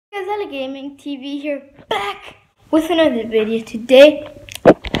guys, Ella Gaming TV here, back with another video. Today,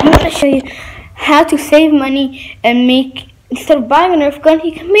 I'm going to show you how to save money and make, instead of buying a Nerf gun,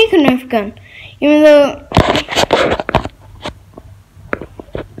 you can make a Nerf gun. Even though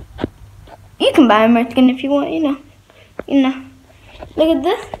you can buy a Nerf gun if you want, you know. Look at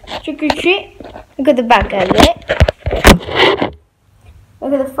this, trick or treat. Look at the back, guys, right?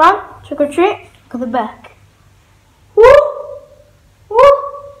 Look at the front, trick or treat. Look at the back. Woo!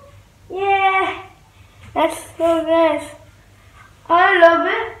 Yeah, that's so nice. I love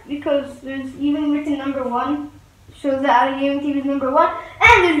it because there's even written #1. Shows that Ella Gaming TV is #1,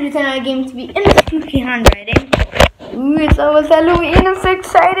 and there's written Ella Gaming TV in the spooky handwriting. Ooh, it's almost Halloween. I'm so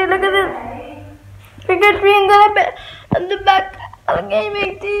excited. Look at this. Trick or treat on the back. Ella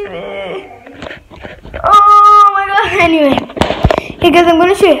Gaming TV. Oh my god. Anyway, hey guys, I'm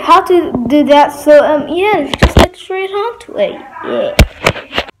gonna show you how to do that. So yeah, let's just get straight on to it. Yeah.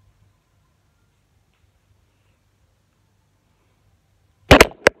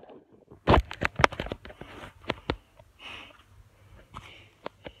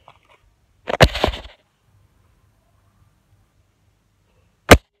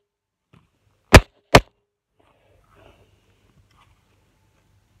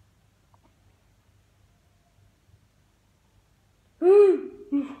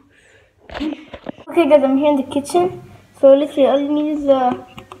 Okay guys, I'm here in the kitchen. So literally all you need is an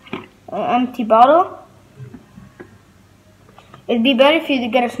empty bottle. It'd be better if you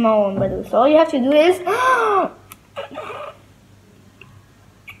get a small one, by the way. So all you have to do is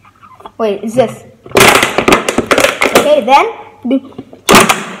wait, is this. Okay, then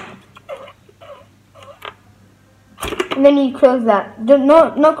and then you close that.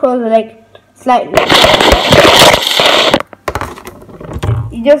 No close it, like slightly.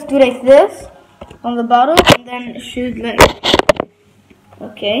 You just do like this on the bottle, and then shoot like.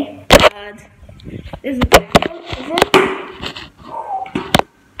 Okay. This is the angle, is it?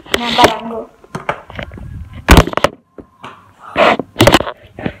 Not bad angle.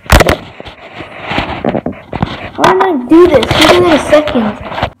 Why not do this? Do it in a second.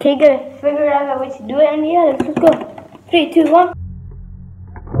 Okay, gotta figure out a way to do it, and yeah, let's go. 3, 2, 1.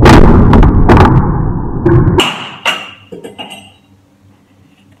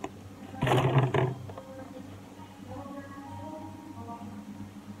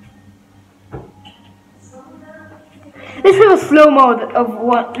 Let's have a slow mode of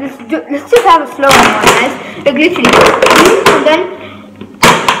one. Let's just have a slow one, guys. Like literally, and then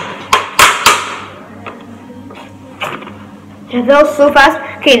yeah, that was so fast.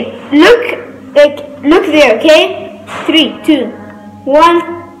 Okay, look there. Okay, 3, 2, 1.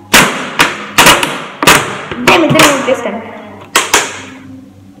 Damn it! Didn't work this time.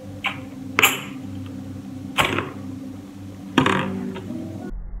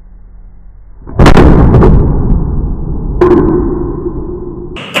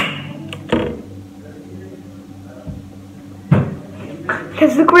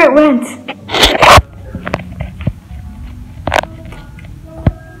 Because look where it went.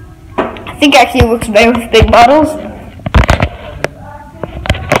 I think actually it works better with big bottles.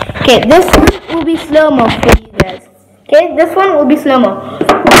 Okay, this one will be slow-mo for you guys. Okay, this one will be slow-mo.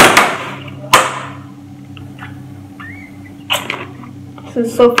 This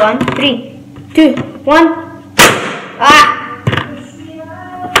is so fun. 3, 2, 1. Ah!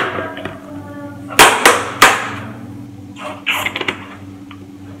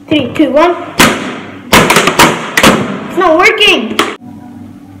 3, 2, 1. It's not working.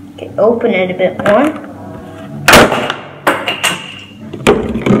 Okay, open it a bit more.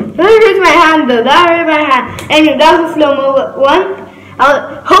 That hurts my hand though. That hurt my hand. Anyway, that was a slow-mo one.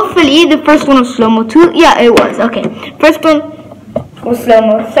 Hopefully the first one was slow-mo too. Yeah, it was. Okay. First one was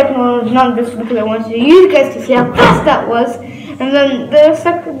slow-mo. Second one was not, just because I wanted you guys to see how fast that was. And then the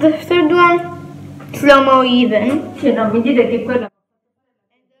third one, slow-mo even.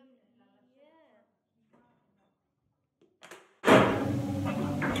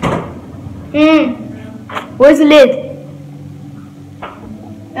 Where's the lid?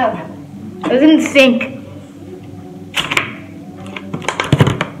 Oh, it was in the sink.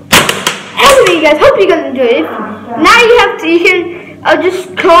 Anyway, you guys, hope you guys enjoyed it. Now you can, I'll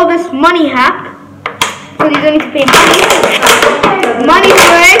just call this money hack. So you don't need to pay money. Money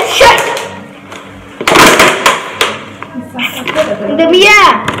for it. Shut! And then,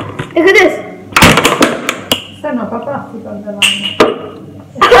 yeah, look at this.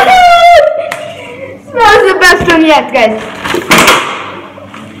 That was the best one yet, guys.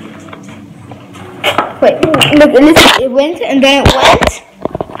 Wait, look, listen, it went and then it went.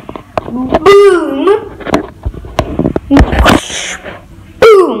 Boom!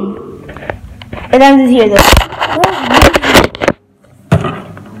 Boom! It ends here though.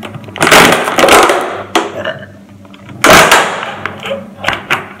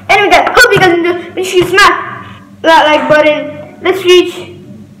 Anyway guys, hope you guys enjoyed. Make sure you smash that like button. Let's reach.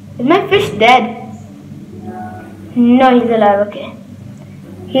 Is my fish dead? No, he's alive. Okay.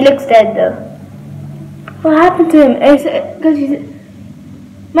 He looks dead though. What happened to him? Because he's.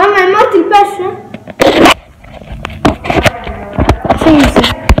 Mama, I'm out the passion.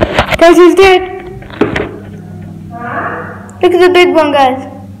 Guys, he's dead. Look at the big one, guys.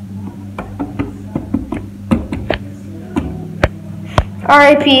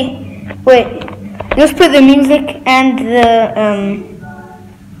 R.I.P. Wait, let's put the music and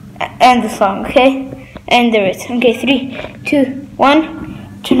the song, okay? And there it. Okay, 3, 2,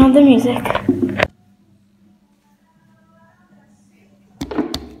 1. Turn on the music.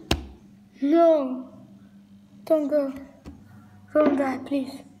 No, don't go. Don't die,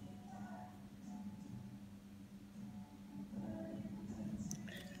 please.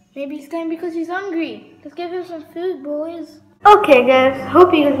 Maybe he's dying because he's hungry. Let's give him some food, boys. Okay, guys.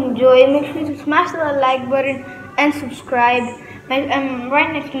 Hope you guys enjoy. Make sure to smash that like button and subscribe. I'm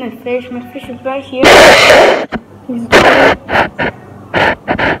right next to my fish. My fish is right here. He's dying.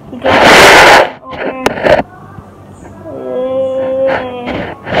 He got over.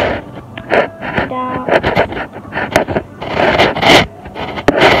 Down.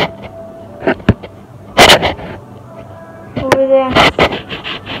 Over there.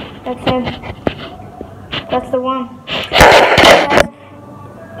 That's him. That's the one.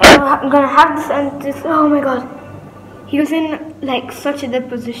 I'm gonna have this and this. Oh my god. He was in like such a dead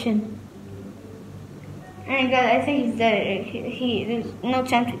position. And guys, I think he's dead. There's no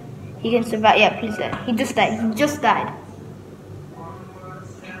chance he can survive. Yeah, please die. He just died. He just died.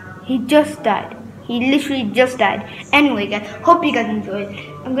 He just died. He literally just died. Anyway, guys, hope you guys enjoyed.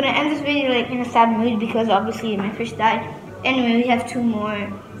 I'm gonna end this video like in a sad mood because obviously my fish died. Anyway, we have 2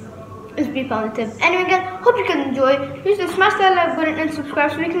 more. Let's be positive. Anyway, guys, hope you guys enjoyed. Please smash that like button and subscribe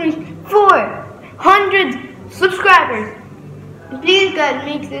so we can reach 400 subscribers. Please, guys,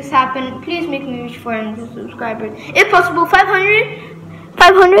 make this happen. Please make me reach 400 subscribers. If possible, 500.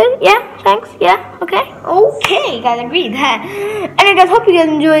 500? Yeah, thanks. Yeah, okay. Okay, guys, agreed. Anyway, guys, hope you guys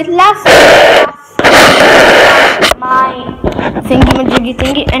enjoyed. Last my thingy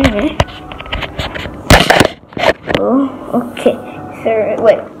thingy. Anyway. Oh, okay. So,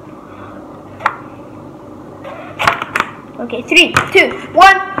 wait. Okay, 3, 2,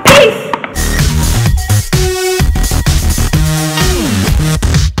 1.